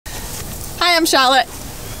Hi, I'm Charlotte.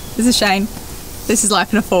 This is Shane. This is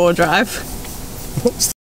life in a four-wheel drive.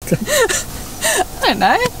 What's I don't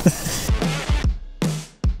know.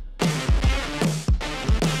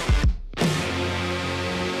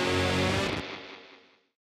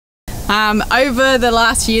 Over the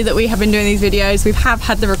last year that we have been doing these videos, we have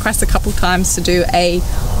had the request a couple times to do a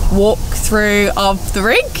walkthrough of the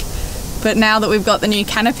rig, but now that we've got the new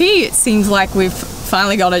canopy, it seems like we've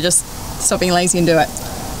finally got to just stop being lazy and do it.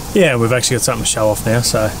 Yeah, we've actually got something to show off now,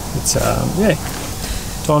 so it's yeah,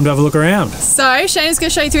 time to have a look around. So Shane is going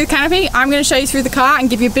to show you through the canopy. I'm going to show you through the car and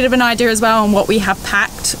give you a bit of an idea as well on what we have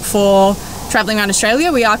packed for travelling around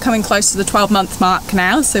Australia. We are coming close to the 12-month mark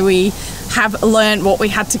now, so we have learned what we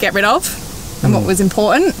had to get rid of and what was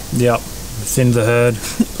important. Yep, thinned the herd.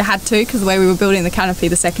 You had to, because the way we were building the canopy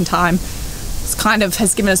the second time, it's kind of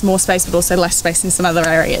has given us more space but also less space in some other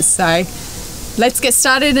areas. So let's get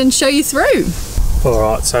started and show you through.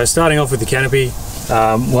 Alright, so starting off with the canopy,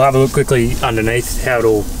 we'll have a look quickly underneath how it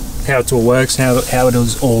all works, how it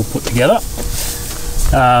is all put together.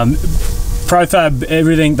 Profab,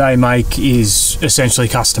 everything they make is essentially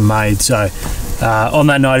custom made, so on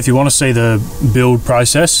that note, if you want to see the build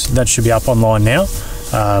process, that should be up online now.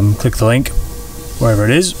 Click the link wherever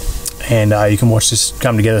it is and you can watch this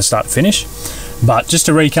come together start to finish. But just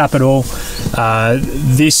to recap it all,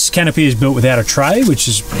 this canopy is built without a tray, which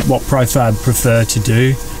is what Profab prefer to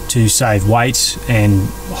do to save weight and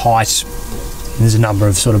height. There's a number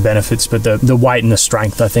of sort of benefits, but the weight and the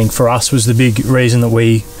strength, I think, for us was the big reason that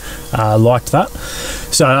we liked that.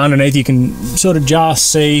 So underneath you can sort of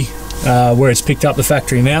just see where it's picked up the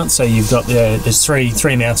factory mount. So you've got there's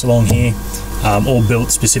three mounts along here, all built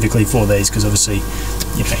specifically for these, because obviously,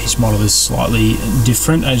 you know, each model is slightly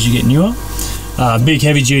different as you get newer. Big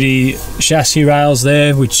heavy duty chassis rails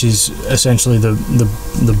there, which is essentially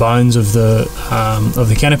the bones of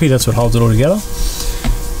the canopy. That's what holds it all together.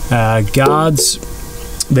 Guards,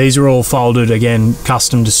 these are all folded, again,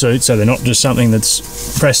 custom to suit, so they're not just something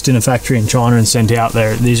that's pressed in a factory in China and sent out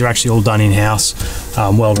there. These are actually all done in-house,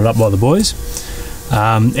 welded up by the boys.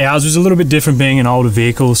 Ours was a little bit different, being an older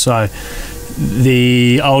vehicle, so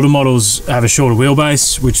the older models have a shorter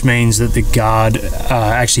wheelbase, which means that the guard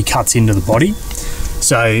actually cuts into the body.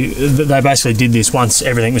 So they basically did this once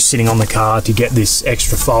everything was sitting on the car to get this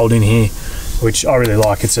extra fold in here, which I really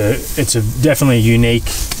like. It's a definitely unique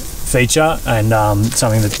feature and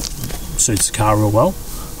something that suits the car real well,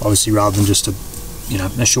 obviously, rather than just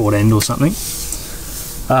a short end or something.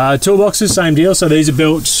 Toolboxes, same deal. So these are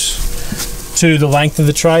built to the length of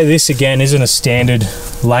the tray. This again isn't a standard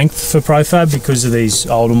length for Profab because of these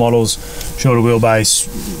older models, shorter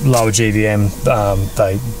wheelbase, lower GVM.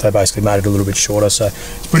 They basically made it a little bit shorter, so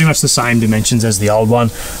it's pretty much the same dimensions as the old one.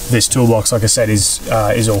 This toolbox, like I said,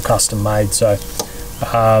 is all custom made. So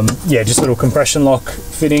yeah, just little compression lock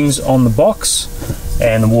fittings on the box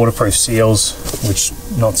and the waterproof seals, which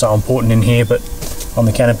not so important in here, but on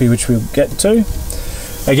the canopy, which we'll get to.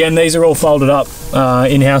 Again, these are all folded up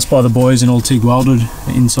in-house by the boys and all TIG welded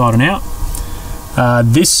inside and out.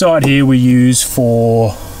 This side here we use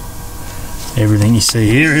for everything you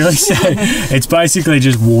see here, really. So it's basically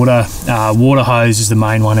just water. Water hose is the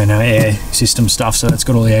main one, and our air system stuff. So it's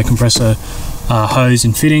got all the air compressor hose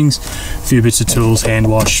and fittings, a few bits of tools, hand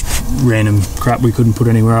wash, random crap we couldn't put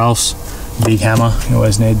anywhere else. Big hammer, you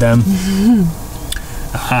always need them.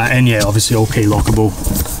 And yeah, obviously all key lockable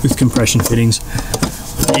with compression fittings.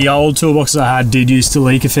 The old toolboxes I had did used to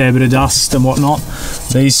leak a fair bit of dust and whatnot.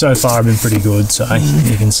 These so far have been pretty good, so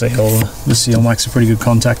you can see all the seal makes a pretty good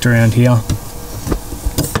contact around here.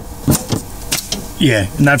 Yeah,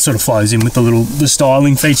 and that sort of flows in with the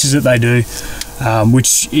styling features that they do,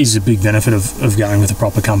 which is a big benefit of going with a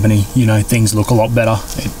proper company. You know, things look a lot better.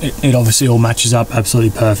 It obviously all matches up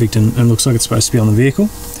absolutely perfect and looks like it's supposed to be on the vehicle.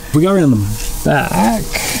 If we go around the back,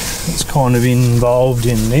 it's kind of involved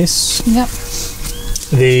in this. Yep.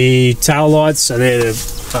 The tail lights, so they're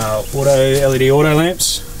the LED auto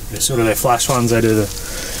lamps. They're sort of their flash ones. They do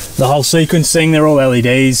the whole sequence thing. They're all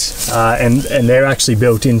LEDs, and they're actually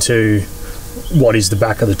built into what is the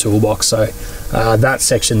back of the toolbox. So that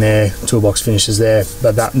section there, toolbox finishes there,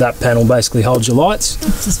 but that panel basically holds your lights.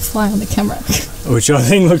 Let's just fly on the camera. Which I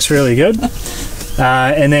think looks really good.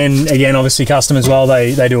 And then again, obviously custom as well.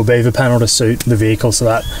 They do a beaver panel to suit the vehicle, so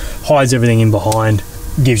that hides everything in behind,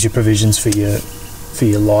 gives you provisions for your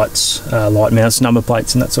lights, light mounts, number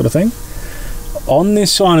plates and that sort of thing. On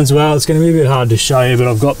this one as well, it's going to be a bit hard to show you, but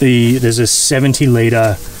I've got there's a 70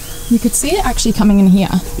 litre. You could see it actually coming in here.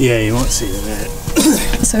 Yeah, you might see it there.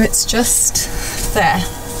 So it's just there.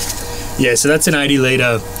 Yeah, so that's an 80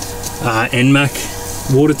 litre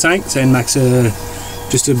NMAC water tank. So NMAC's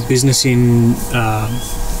just a business in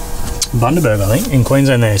Bundaberg, I think, in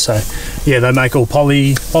Queensland there. So yeah, they make all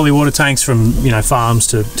poly water tanks from, you know, farms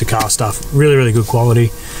to car stuff. Really good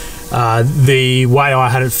quality. The way I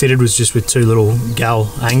had it fitted was just with 2 little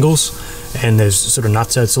gal angles, and there's sort of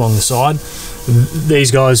nutsets along the side.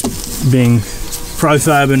 These guys, being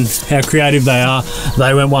Profab and how creative they are,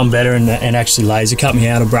 they went one better and actually laser cut me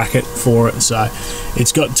out a bracket for it. So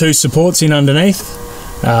it's got 2 supports in underneath,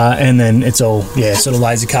 and then it's all, yeah, sort of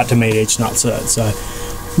laser cut to meet each nutset. So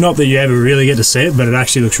not that you ever really get to see it, but it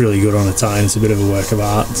actually looks really good on its own. It's a bit of a work of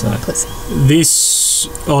art. So this,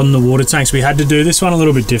 on the water tanks, we had to do this one a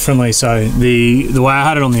little bit differently. So the way I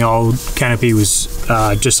had it on the old canopy was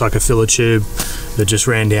just like a filler tube that just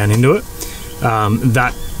ran down into it.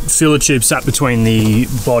 That filler tube sat between the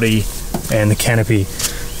body and the canopy.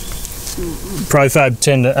 Profab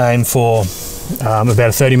tend to aim for about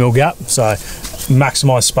a 30mm gap, so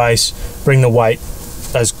maximise space, bring the weight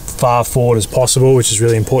as far forward as possible, which is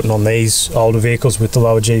really important on these older vehicles with the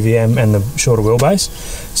lower GVM and the shorter wheelbase.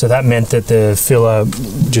 So that meant that the filler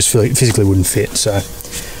just physically wouldn't fit. So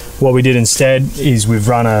what we did instead is we've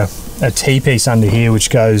run a T-piece under here, which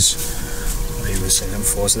goes, I think we've seen that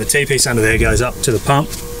before, so the T-piece under there goes up to the pump,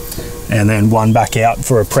 and then one back out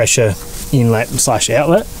for a pressure inlet /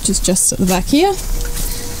 outlet. Which is just at the back here.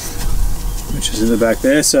 Which is in the back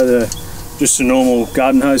there, so just a normal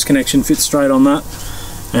garden hose connection fits straight on that.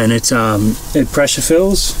 And it pressure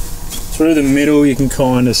fills through the middle. You can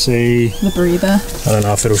kind of see the breather. I don't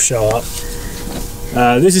know if it'll show up.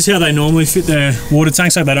 This is how they normally fit their water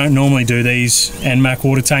tanks. Like, they don't normally do these NMAC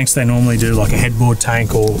water tanks. They normally do like a headboard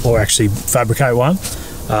tank or actually fabricate one.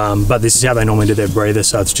 But this is how they normally do their breather.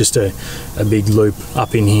 So it's just a big loop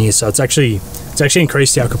up in here. So it's actually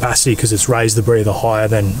increased our capacity because it's raised the breather higher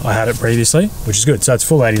than I had it previously, which is good. So it's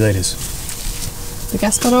full 80 litres. The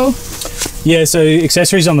gas bottle. Yeah, so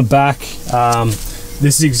accessories on the back.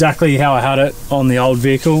 This is exactly how I had it on the old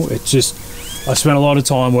vehicle. It's just, I spent a lot of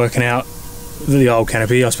time working out the old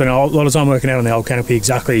canopy. I spent a lot of time working out on the old canopy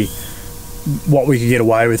exactly what we could get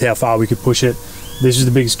away with, how far we could push it. This is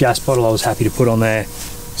the biggest gas bottle I was happy to put on there.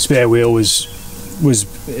 Spare wheel was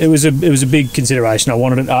a big consideration. I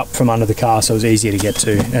wanted it up from under the car so it was easier to get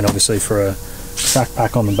to, and obviously for a track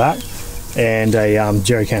pack on the back, and a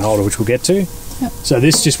jerry can holder, which we'll get to. Yep. So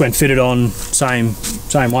this just went fitted on same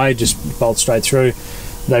way, just bolt straight through.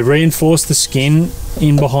 They reinforced the skin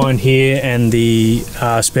in behind here and the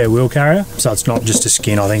spare wheel carrier, so it's not just a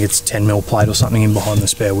skin. I think it's 10mm plate or something in behind the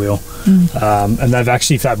spare wheel. And they've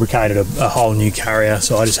actually fabricated a whole new carrier,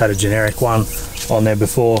 so I just had a generic one on there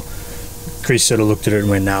before. Chris sort of looked at it and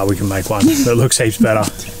went, "No, we can make one that looks heaps better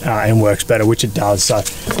and works better," which it does. So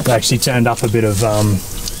they actually turned up a bit of I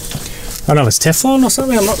don't know if it's Teflon or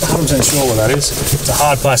something. I'm not 100% sure what that is. It's a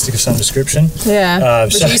hard plastic of some description. Yeah,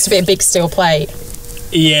 it used to be a big steel plate.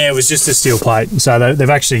 Yeah, it was just a steel plate. So they've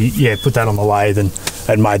actually put that on the lathe and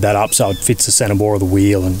made that up so it fits the centre bore of the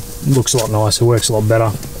wheel and looks a lot nicer, works a lot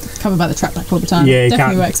better. Covered by the track back all the time. Yeah,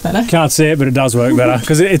 definitely works better. Can't see it, but it does work better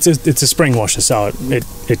because it's a spring washer, so it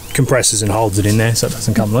compresses and holds it in there so it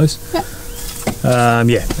doesn't come loose.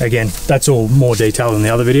 Yeah, again, that's all more detail than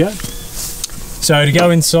the other video. So to go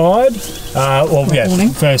inside,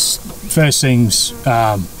 first things,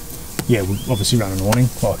 we'll obviously run an awning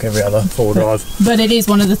like every other four-wheel drive. But it is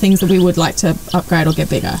one of the things that we would like to upgrade or get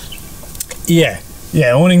bigger. Yeah,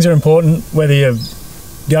 awnings are important, whether you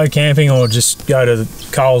go camping or just go to the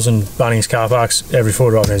Coles and Bunnings car parks. Every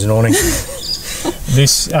four-wheel drive has an awning.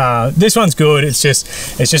 This one's good. It's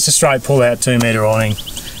just a straight pull-out 2-metre awning.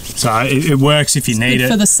 So it works if you need it.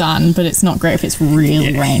 For the sun, but it's not great if it's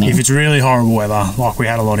really raining. If it's really horrible weather, like we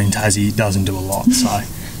had a lot in Tassie, it doesn't do a lot. So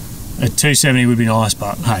a 270 would be nice,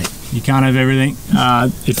 but hey, you can't have everything.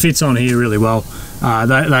 It fits on here really well.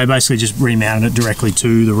 They basically just remounted it directly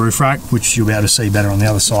to the roof rack, which you'll be able to see better on the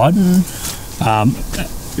other side.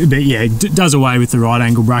 But yeah, it does away with the right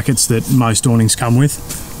angle brackets that most awnings come with.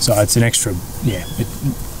 So it's an extra, it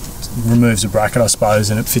removes a bracket, I suppose,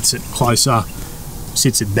 and it fits it closer.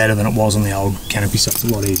 Sits it better than it was on the old canopy, so it's a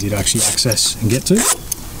lot easier to actually access and get to.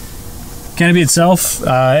 Canopy itself,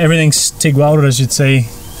 everything's TIG welded, as you'd see.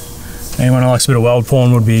 Anyone who likes a bit of weld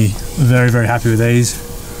porn would be very, very happy with these.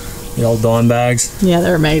 The old dime bags. Yeah,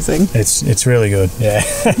 they're amazing. It's really good. Yeah.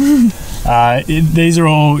 These are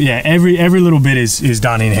all every little bit is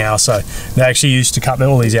done in house. So they actually used to cut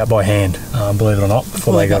all these out by hand, believe it or not,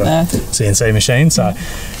 before they got a CNC machine. So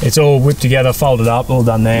it's all whipped together, folded up, all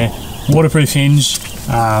done there. Waterproof hinge.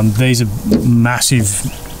 These are massive.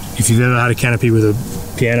 If you've ever had a canopy with a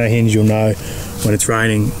piano hinge, you'll know when it's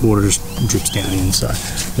raining, water just drips down in. So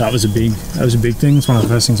that was a big thing. It's one of the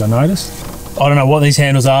first things I noticed. I don't know what these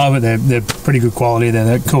handles are, but they're pretty good quality.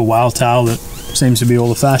 They're that cool whale tail that seems to be all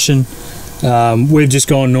the fashion. We've just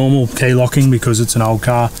gone normal key locking because it's an old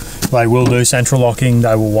car. They will do central locking.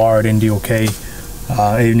 They will wire it into your key.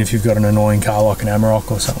 Even if you've got an annoying car like an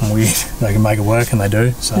Amarok or something weird, they can make it work, and they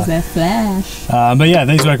do. Because they're flash. But yeah,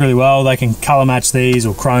 these work really well. They can colour match these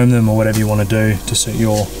or chrome them or whatever you want to do to suit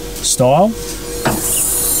your style.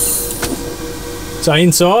 So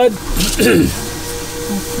inside,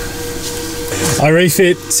 I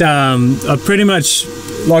refit, I pretty much,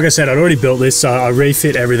 like I said, I'd already built this, so I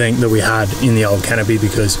refit everything that we had in the old Canopy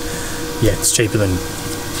because, yeah, it's cheaper than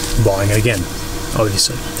buying it again,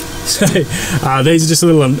 obviously. So these are just a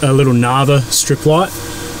little Nava strip light.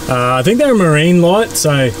 I think they're a marine light,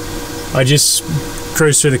 so I just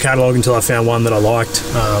cruised through the catalogue until I found one that I liked.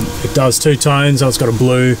 It does 2 tones, so it's got a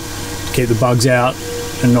blue to keep the bugs out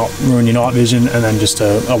and not ruin your night vision, and then just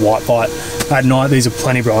a white light. At night these are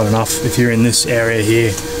plenty bright enough. If you're in this area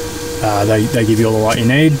here, they give you all the light you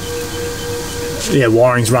need. Yeah,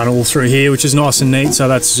 wiring's run all through here, which is nice and neat. So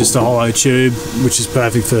that's just a hollow tube, which is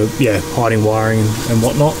perfect for hiding wiring and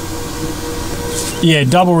whatnot. Yeah,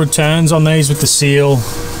 double returns on these with the seal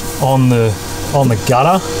on the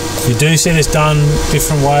gutter. You do see this done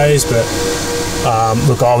different ways, but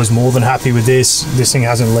look, I was more than happy with this. This thing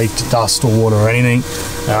hasn't leaked dust or water or anything.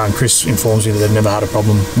 And Chris informs me that they've never had a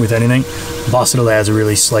problem with anything. Plus, it allows a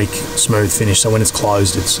really sleek, smooth finish. So when it's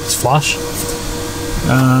closed, it's flush.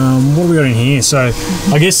 What have we got in here? So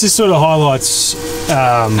I guess this sort of highlights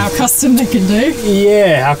how custom they can do.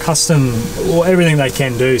 Yeah, how custom, well, everything they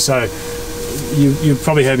can do. So you've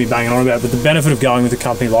probably heard me banging on about it, but the benefit of going with a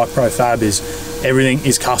company like ProFab is everything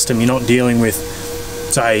is custom. You're not dealing with,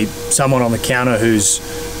 say, someone on the counter who's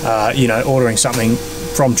ordering something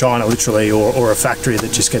from China literally, or a factory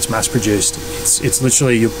that just gets mass produced. It's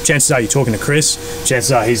literally, chances are you're talking to Chris,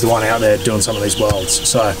 chances are he's the one out there doing some of these welds.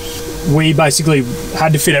 So we basically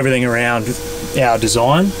had to fit everything around our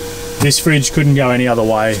design. This fridge couldn't go any other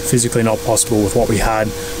way, physically not possible with what we had.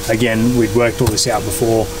 Again, we'd worked all this out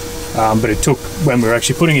before, but it took, when we were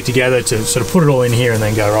actually putting it together, to sort of put it all in here and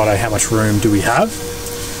then go, righto, how much room do we have?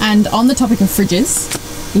 And on the topic of fridges,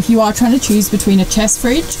 if you are trying to choose between a chest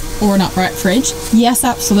fridge or an upright fridge, yes,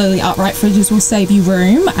 absolutely, upright fridges will save you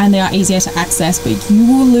room and they are easier to access, but you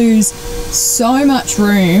will lose so much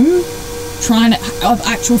room of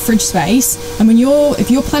actual fridge space. And if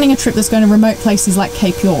you're planning a trip that's going to remote places like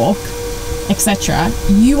Cape York, etc.,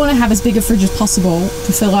 you want to have as big a fridge as possible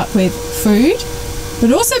to fill up with food,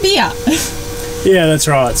 but also beer. Yeah, that's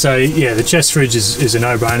right. So yeah, the chest fridge is a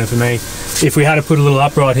no-brainer for me. If we had to put a little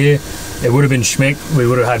upright here, it would have been schmick. We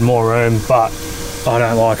would have had more room, but I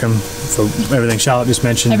don't like them for everything Charlotte just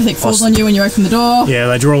mentioned. Everything falls on you when you open the door. Yeah,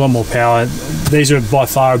 they draw a lot more power. These are by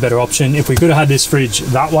far a better option. If we could have had this fridge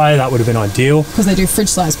that way, that would have been ideal. Because they do fridge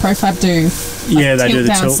slides. ProFab do. Yeah, they do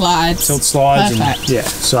the tilt slides. Tilt slides. Perfect. Yeah,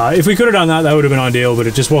 so if we could have done that, that would have been ideal, but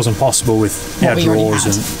it just wasn't possible with our drawers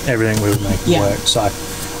and everything we would make it work. So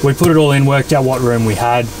we put it all in, worked out what room we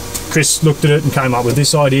had. Chris looked at it and came up with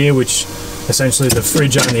this idea, which essentially the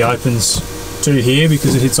fridge only opens to here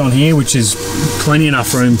because it hits on here, which is plenty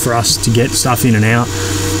enough room for us to get stuff in and out.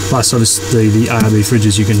 Plus obviously the ARB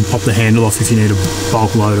fridges, you can pop the handle off if you need a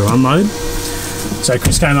bulk load or unload. So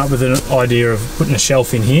Chris came up with an idea of putting a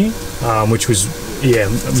shelf in here, which was a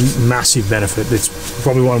massive benefit. It's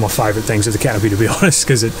probably one of my favourite things of the Canopy, to be honest,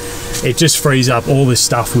 because it just frees up. All this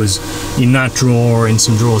stuff was in that drawer, in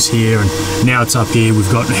some drawers here, and now it's up here.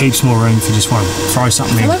 We've got heaps more room if you just want to throw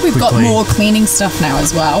something in. I feel like we've got more cleaning stuff now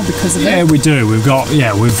as well because of it. Yeah, we do. We've got,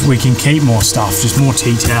 we can keep more stuff, just more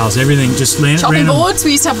tea towels, everything. Just chopping boards.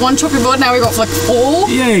 We used to have one chopping board, now we've got like 4.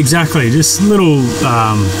 Yeah, exactly. Just little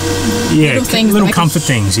comfort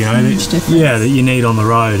things, that you need on the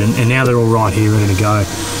road, and now they're all right here, ready to go.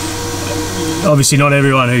 Obviously, not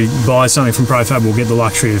everyone who buys something from ProFab will get the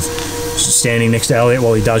luxury of standing next to Elliot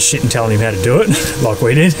while he does shit and telling him how to do it, like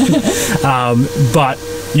we did. But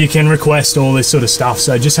you can request all this sort of stuff,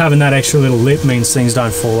 so just having that extra little lip means things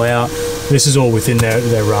don't fall out. This is all within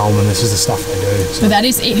their realm, and this is the stuff they do. So. But that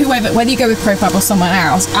is it. Whether you go with ProFab or someone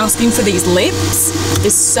else, asking for these lips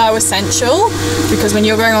is so essential, because when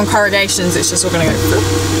you're going on corrugations, it's just all going to go.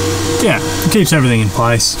 Yeah, it keeps everything in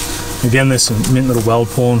place. Again, there's some mint little weld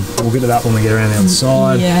porn. We'll get to that when we get around the other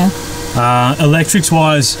side. Yeah. Electrics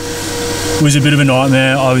wise was a bit of a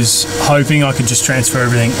nightmare. I was hoping I could just transfer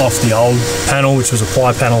everything off the old panel, which was a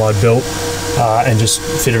ply panel I built, and just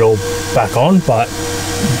fit it all back on. But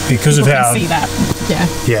because of how see that,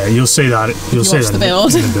 yeah, you'll see that. You'll see that in the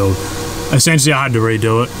build. essentially I had to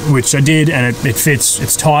redo it, which I did, and it fits.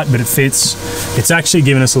 It's tight, but it fits. It's actually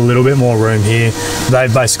given us a little bit more room here.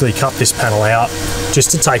 They've basically cut this panel out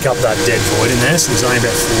just to take up that dead void in there, so there's only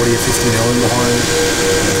about 40 or 50 mil in behind.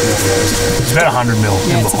 It's about 100 mil in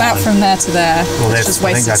Yeah, it's behind. about from there to there. Well, It's just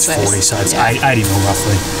I think that's wasted 40, space. so it's Yeah. 80 mil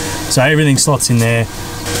roughly. So everything slots in there.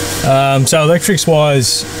 So electrics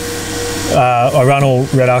wise, I run all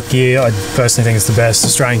Red Arc gear. I personally think it's the best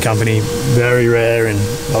Australian company. Very rare in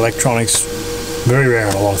electronics, very rare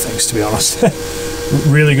in a lot of things, to be honest.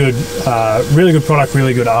 really good product,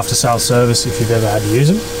 really good after sales service if you've ever had to use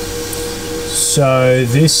them. So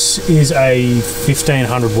this is a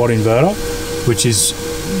 1500 watt inverter, which is,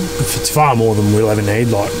 it's far more than we'll ever need.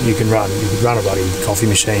 Like you could run a bloody coffee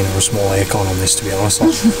machine or a small aircon on this, to be honest.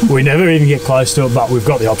 Like, we never even get close to it, but we've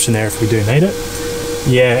got the option there if we do need it.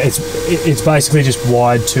 Yeah, it's basically just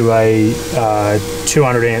wired to a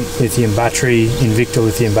 200 amp lithium battery, Invicta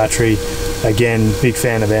lithium battery. Again, big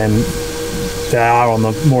fan of them. They are on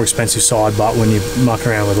the more expensive side, but when you're mucking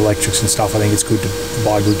around with electrics and stuff, I think it's good to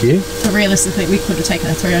buy good gear. But realistically, we could have taken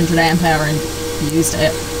a 300 amp hour and used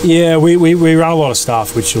it. Yeah, we run a lot of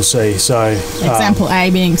stuff, which you'll see. So Example A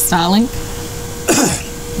being Starlink.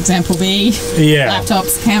 Example B, yeah,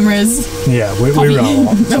 laptops, cameras, yeah, we run a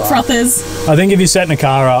lot. milk frothers. I think if you're setting a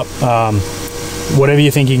car up, whatever you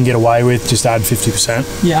think you can get away with, just add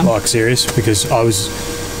 50%. Yeah. Like serious, because I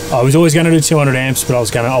was always going to do 200 amps, but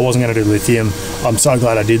I wasn't going to do lithium. I'm so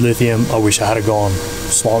glad I did lithium. I wish I had gone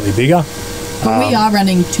slightly bigger. But we are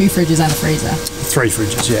running 2 fridges and a freezer. 3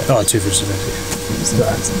 fridges, yeah. Oh, 2 fridges,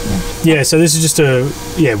 Yeah. yeah. So this is just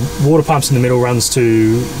water pumps in the middle, runs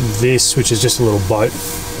to this, which is just a little boat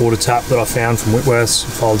water tap that I found from Whitworth's.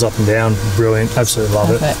 Folds up and down, brilliant, absolutely love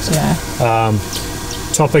Perfect, it. Yeah.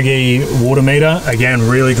 Toppergy water meter, again,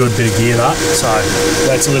 really good bit of gear that. So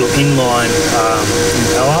that's a little inline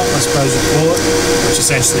impeller, I suppose you call it, which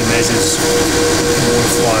essentially measures water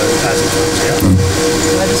flow as it comes out.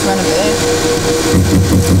 So I just run a bit.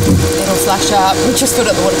 It'll flash up. We just got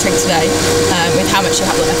at the water tank today with how much you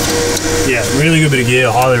have left. Yeah, really good bit of gear.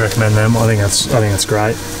 I highly recommend them. I think that's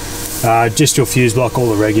great. Just your fuse block, all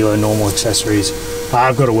the regular normal accessories.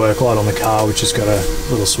 I've got a work light on the car, which has got a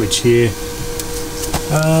little switch here.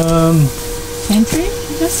 Pantry,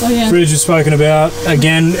 I guess. Oh yeah. Fridge we've spoken about.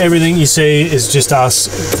 Again, everything you see is just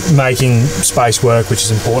us making space work, which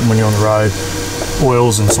is important when you're on the road.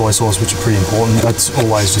 Oils and soy sauce, which are pretty important. That's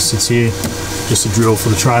always just sits here. Just a drill for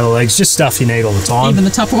the trailer legs. Just stuff you need all the time. Even the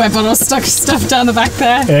Tupperware bottle stuff down the back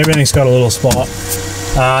there. Everything's got a little spot.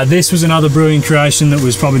 This was another brewing creation that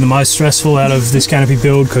was probably the most stressful out of this canopy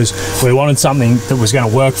build, because we wanted something that was going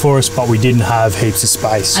to work for us, but we didn't have heaps of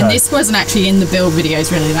space. And this wasn't actually in the build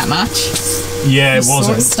videos really that much. Yeah, it Saw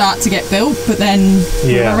wasn't. it start to get built, but then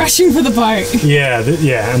we were rushing for the boat. Yeah,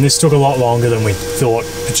 and this took a lot longer than we thought,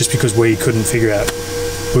 just because we couldn't figure out.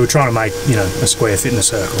 We were trying to make, a square fit in a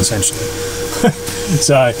circle, essentially.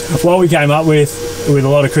 So what we came up with a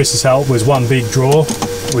lot of Chris's help, was one big drawer,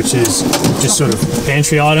 which is just sort of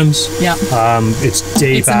pantry items. Yeah. It's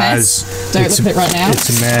deep It's a mess. Don't look at it right now. It's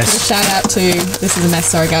a mess. Shout out to, this is a mess,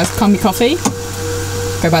 sorry guys, Combi Coffee.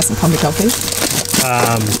 Go buy some Combi Coffee.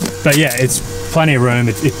 But yeah, it's plenty of room.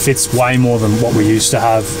 It fits way more than what we used to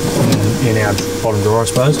have in our bottom drawer, I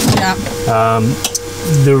suppose. Yeah.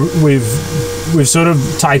 We've sort of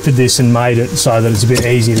tapered this and made it so that it's a bit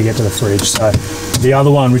easier to get to the fridge. So the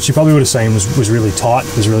other one, which you probably would have seen, was really tight,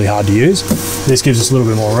 was really hard to use. This gives us a little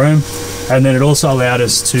bit more room. And then it also allowed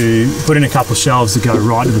us to put in a couple of shelves that go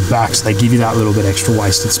right to the back, so they give you that little bit extra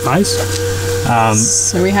wasted space.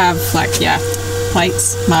 So we have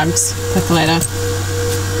plates, mugs, percolator,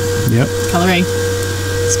 colouring,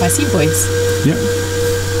 spicy boys. Yep.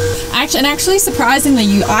 Actually,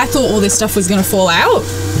 surprisingly, I thought all this stuff was going to fall out,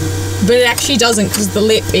 but it actually doesn't, because the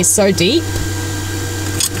lip is so deep.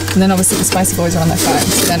 And then obviously the spicy boys are on their phone,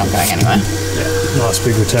 so they're not going anywhere. Yeah, nice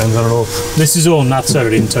big returns on it all. This is all nut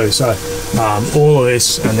setted in too, so all of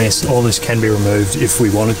this and all this can be removed if we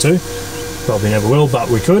wanted to. Probably never will, but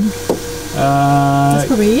we could. That's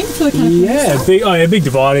probably it for the canopy. Yeah, big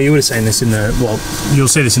divider. You would have seen this you'll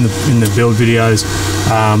see this in the build videos.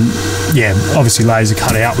 Obviously laser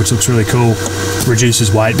cut out, which looks really cool.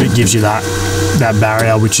 Reduces weight, but gives you that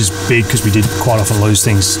barrier, which is big, because we did quite often lose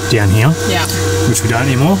things down here. Yeah. Which we don't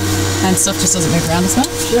anymore. And stuff just doesn't move around as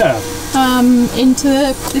much. Yeah.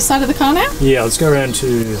 Into this side of the car now? Yeah, let's go around to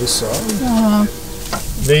this side.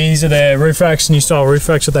 These are their roof racks, new style roof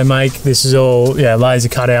racks that they make. This is all laser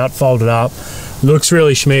cut out, folded up. Looks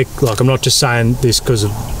really schmick. Like, I'm not just saying this because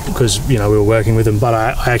we were working with them, but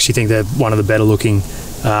I actually think they're one of the better looking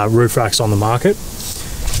roof racks on the market.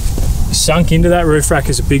 Sunk into that roof rack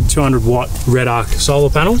is a big 200 watt red arc solar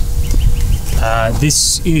panel.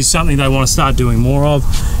 This is something they want to start doing more of.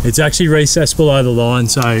 It's actually recessed below the line,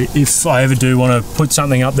 so if I ever do want to put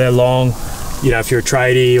something up there long, you know, if you're a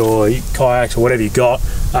tradie or kayaks or whatever you got,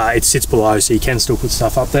 it sits below, so you can still put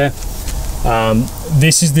stuff up there.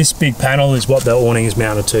 This big panel is what the awning is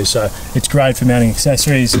mounted to, so it's great for mounting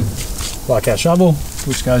accessories like our shovel,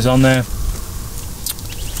 which goes on there.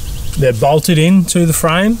 They're bolted into the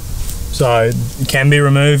frame, so it can be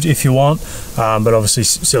removed if you want, but obviously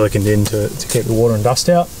siliconed in to keep the water and dust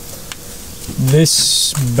out.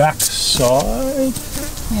 This back side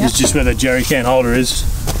is just where the jerry can holder is.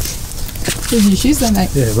 Here's your shoes then, mate.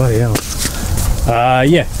 Yeah, bloody hell.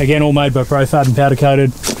 Yeah, again, all made by Profab and powder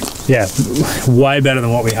coated. Yeah, way better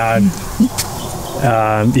than what we had.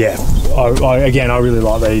 Yeah, I really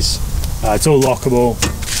like these. It's all lockable,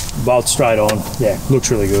 bolt straight on. Yeah,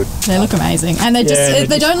 looks really good. They look amazing, and they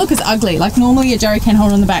don't look as ugly. Like normally a jerry can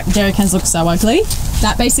holder on the back, jerry cans look so ugly.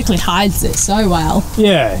 That basically hides it so well.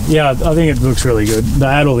 Yeah, I think it looks really good. They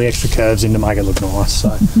add all the extra curves in to make it look nice, so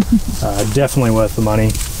definitely worth the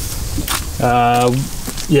money.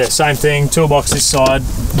 Yeah, same thing, toolbox this side.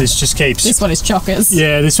 This just keeps... This one is chockers.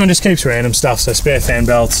 Yeah, this one just keeps random stuff, so spare fan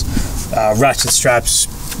belts, ratchet straps,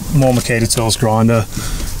 more Makita tools grinder,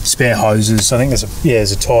 spare hoses. I think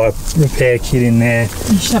there's a tyre repair kit in there.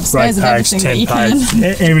 You should have spares of everything that you can.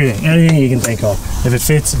 Everything you can think of. If it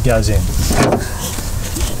fits, it goes in.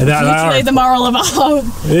 Literally the moral of our whole...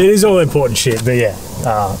 It is all important shit, but yeah,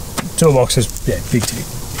 toolboxes, yeah, big tick.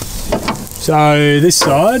 So this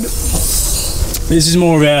side, this is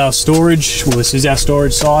more of our storage. Well, this is our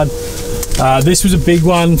storage side. This was a big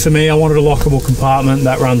one for me. I wanted a lockable compartment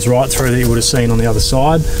that runs right through that you would have seen on the other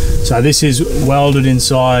side. So this is welded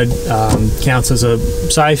inside, counts as a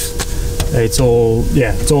safe. It's all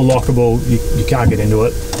lockable. You can't get into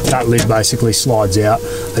it. That lid basically slides out.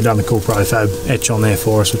 They've done the cool Profab etch on there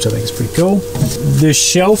for us, which I think is pretty cool. The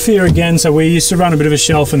shelf here again, so we used to run a bit of a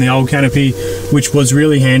shelf in the old canopy, which was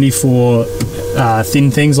really handy for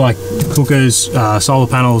thin things like cookers, solar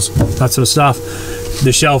panels, that sort of stuff.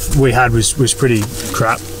 The shelf we had was pretty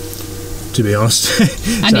crap, to be honest.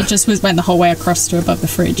 And it just went the whole way across to above the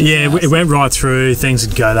fridge. Yeah, it went right through. Things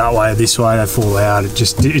would go that way, this way, they'd fall out. It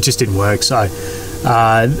just didn't work. So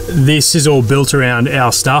this is all built around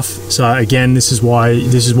our stuff. So again, this is why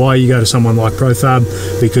you go to someone like Profab,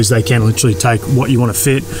 because they can literally take what you want to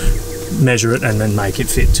fit, measure it, and then make it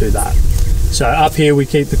fit to that. So up here we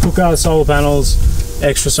keep the cooker, solar panels,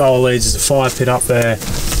 extra solar leads. There's a fire pit up there.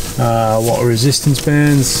 What resistance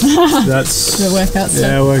bands? That's the workout stuff.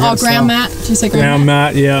 Yeah, workout ground mat. Did you say ground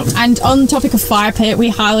mat? Yeah. And on the topic of fire pit, we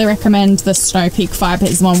highly recommend the Snow Peak fire pit.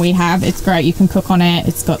 Is the one we have. It's great. You can cook on it.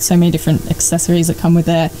 It's got so many different accessories that come with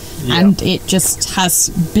it, and it just has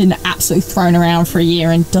been absolutely thrown around for a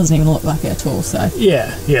year and doesn't even look like it at all. So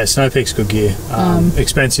yeah, Snow Peak's good gear.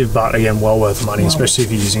 Expensive, but again, well worth the money, especially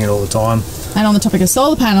if you're using it all the time. And on the topic of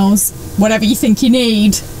solar panels, whatever you think you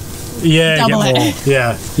need. Yeah, double it.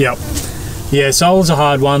 Yeah, solar's a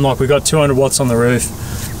hard one. Like, we've got 200 watts on the roof,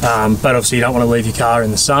 but obviously you don't want to leave your car in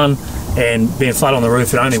the sun, and being flat on the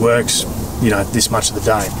roof, it only works, you know, this much of the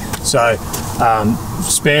day. So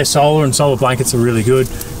spare solar and solar blankets are really good.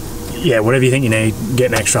 Yeah, whatever you think you need,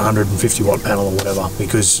 get an extra 150 watt panel or whatever,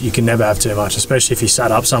 because you can never have too much, especially if you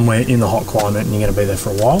sat up somewhere in the hot climate and you're going to be there for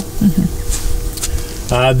a while.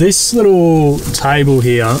 This little table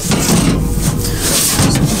here,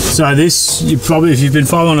 so this, if you've been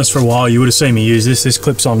following us for a while, you would have seen me use this. This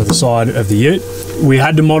clips onto the side of the ute. We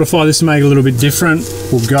had to modify this to make it a little bit different.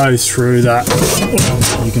 We'll go through that.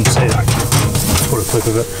 You can see that. Put a clip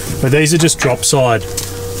of it. But these are just drop side,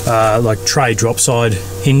 like tray drop side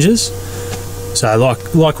hinges. So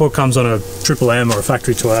like what comes on a Triple M or a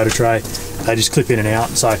factory Toyota tray, they just clip in and out.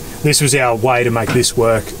 So this was our way to make this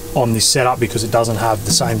work on this setup, because it doesn't have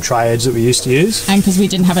the same tray edge that we used to use. And because we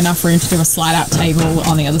didn't have enough room to do a slide out table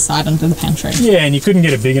on the other side under the pantry. Yeah, and you couldn't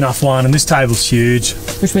get a big enough one, and this table's huge.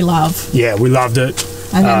 Which we love. Yeah, we loved it.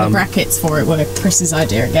 And then the brackets for it were Chris's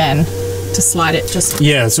idea again, to slide it just...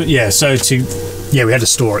 Yeah, so we had to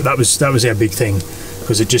store it. That was our big thing,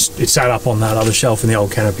 because it sat up on that other shelf in the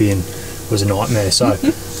old canopy and was a nightmare. So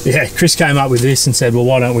yeah, Chris came up with this and said, well,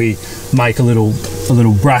 why don't we make a little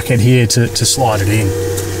bracket here to slide it in.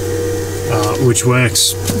 Which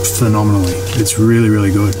works phenomenally. It's really,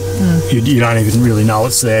 really good. You don't even really know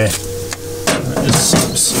it's there. It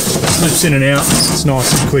slips in and out. It's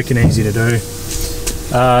nice and quick and easy to do.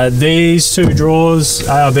 These two drawers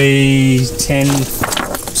are the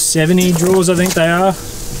 1070 drawers, I think they are.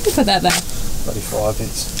 We'll put that there. Bloody 5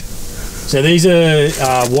 bits. So these are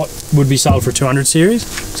what would be sold for 200 series.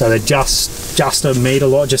 So they're just a metre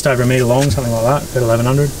long, just over a metre long, something like that, about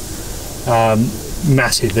 1100.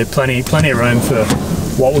 Massive. They're plenty of room for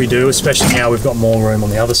what we do, especially now we've got more room on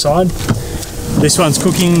the other side. This one's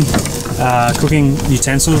cooking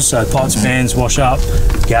utensils, so pots, pans, wash up,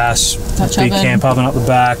 gas, big camp oven up the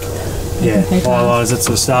back, yeah, highlighters, that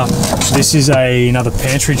sort of stuff. This is another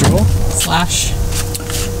pantry drawer slash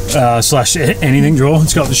anything drawer.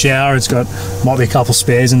 It's got the shower. It's got might be a couple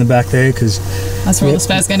spares in the back there because that's where all the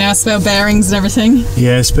spares go now. Spare bearings and everything.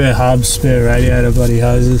 Yeah, spare hubs, spare radiator, bloody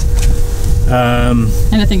hoses.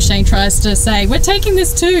 Anything Shane tries to say, we're taking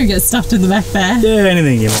this too, gets stuffed in the back there. Yeah,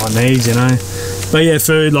 anything you might need, you know. But yeah,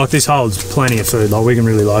 food, like this holds plenty of food, like we can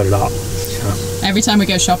really load it up. Every time we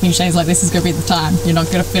go shopping, Shane's like, this is going to be the time. You're not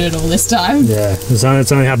going to fit it all this time. Yeah, it's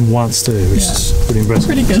only happened once too, which is pretty impressive.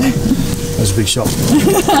 Pretty good. That was a big shop.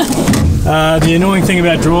 The annoying thing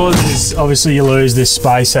about drawers is obviously you lose this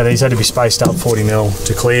space, so these had to be spaced up 40 mil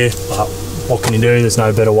to clear. But what can you do? There's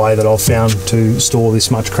no better way that I've found to store this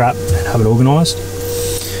much crap and have it organised.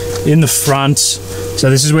 In the front, so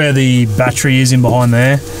this is where the battery is in behind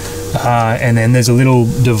there, and then there's a little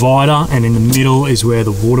divider, and in the middle is where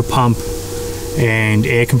the water pump and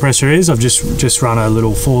air compressor is. I've just run a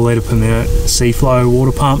little 4 litre per minute Seaflow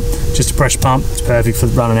water pump, just a pressure pump. It's perfect for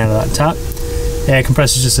running out of that tap. Air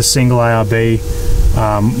compressor is just a single ARB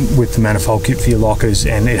with the manifold kit for your lockers,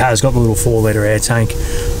 and it has got the little 4 litre air tank,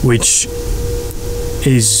 which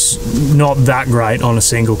is not that great on a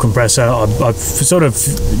single compressor. I sort of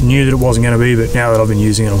knew that it wasn't going to be, but now that I've been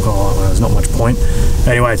using it, I'm kind of like, well, there's not much point.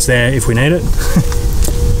 Anyway, it's there if we need it.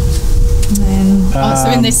 And then, so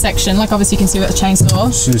in this section, like obviously you can see with the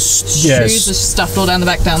chainsaw, shoes are stuffed all down the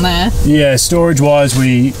back down there. Yeah, storage wise,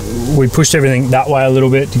 we pushed everything that way a little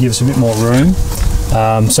bit to give us a bit more room.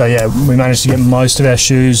 So yeah, we managed to get most of our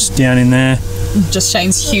shoes down in there. Just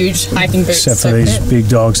Shane's huge hiking boots. Except for these big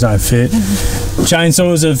dogs don't fit.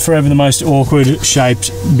 Chainsaws are forever the most awkward shaped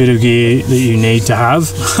bit of gear that you need to have.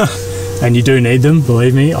 And you do need them,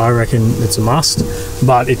 believe me, I reckon it's a must.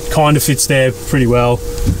 But it kind of fits there pretty well.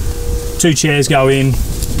 2 chairs go in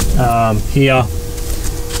here.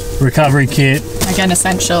 Recovery kit. Again,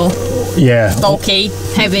 essential. Yeah. Bulky,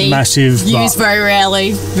 heavy. Massive. Used very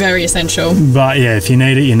rarely. Very essential. But yeah, if you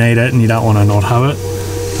need it, you need it, and you don't want to not have it.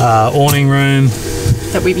 Awning room.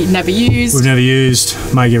 That we've never used. We've never used.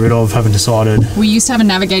 May get rid of, haven't decided. We used to have a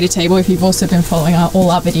navigator table. If you've also been following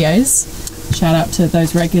all our videos, shout out to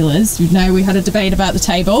those regulars. You know we had a debate about the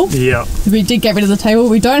table. Yeah. We did get rid of the table.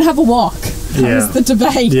 We don't have a wok. That was the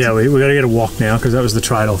debate. Yeah, we got to get a wok now because that was the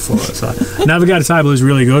trade-off for it. So navigator table is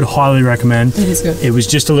really good. Highly recommend. It is good. It was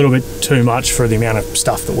just a little bit too much for the amount of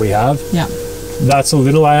stuff that we have. Yeah. That's a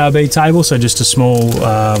little ARB table, so just a small.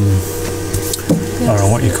 I don't know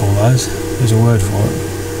what you call those. There's a word for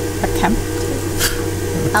it. A camp.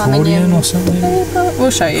 Accordion or something.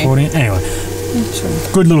 We'll show you. Accordion. Anyway. Yeah,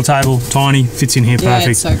 sure. Good little table, tiny, fits in here perfect. Yeah,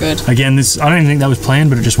 it's so good. Again, I don't even think that was planned,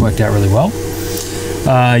 but it just worked out really well.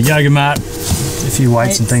 Yoga mat, a few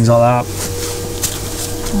weights and things like that.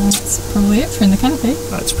 That's probably it for in the canopy.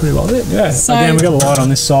 That's pretty well it, yeah. So, again, we've got the light on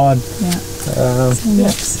this side.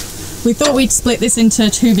 Yeah. We thought we'd split this into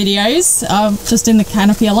 2 videos, just in the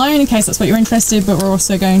canopy alone, in case that's what you're interested, but we're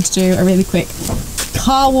also going to do a really quick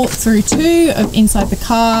car walkthrough too of inside the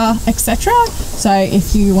car, etc. So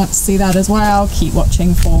if you want to see that as well, keep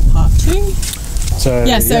watching for part 2. So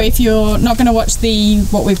if you're not going to watch the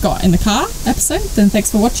what we've got in the car episode, then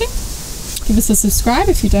thanks for watching. Give us a subscribe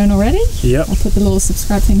if you don't already. Yep. I'll put the little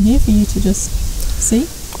subscribe thing here for you to just see.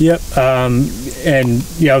 Yep. And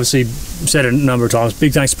yeah, obviously said it a number of times.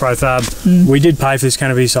 Big thanks to ProFab. We did pay for this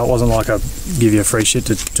canopy, so it wasn't like a give you a free shit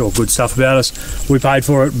to talk good stuff about us. We paid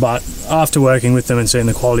for it, but after working with them and seeing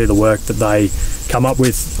the quality of the work that they come up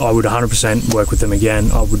with, I would 100% work with them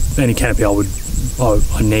again. Any canopy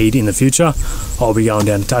I need in the future, I'll be going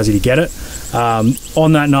down to Tassie to get it.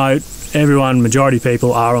 On that note, majority of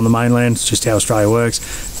people are on the mainland. It's just how Australia works.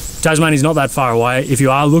 Tasmania's not that far away. If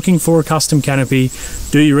you are looking for a custom canopy,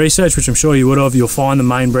 do your research, which I'm sure you would have. You'll find the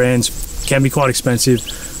main brands can be quite expensive.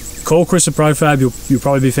 Call Chris at ProFab. You'll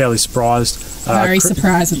probably be fairly surprised. Very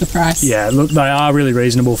surprised with the price. Yeah, look, they are really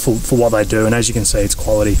reasonable for what they do, and as you can see, it's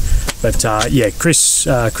quality. But yeah, Chris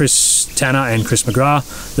Tanner and Chris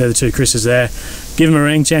McGrath, they're the 2 Chris's there. give them a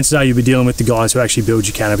ring. Chances are you'll be dealing with the guys who actually build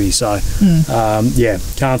your canopy. So yeah,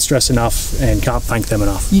 can't stress enough and can't thank them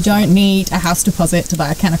enough. You don't need a house deposit to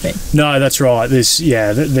buy a canopy. No, that's right. These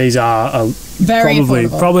are very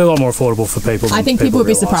affordable. Probably a lot more affordable for people than I think people would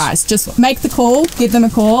be surprised. Just make the call, give them a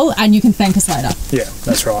call, and you can thank us later. Yeah,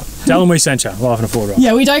 that's right. Tell them we sent you, Life and Afford Right.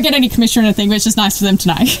 Yeah, we don't get any commission or anything, but it's just nice for them to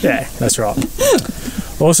know. Yeah, that's right.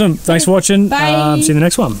 Awesome. Thanks for watching. Bye. See you in the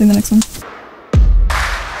next one. See you in the next one.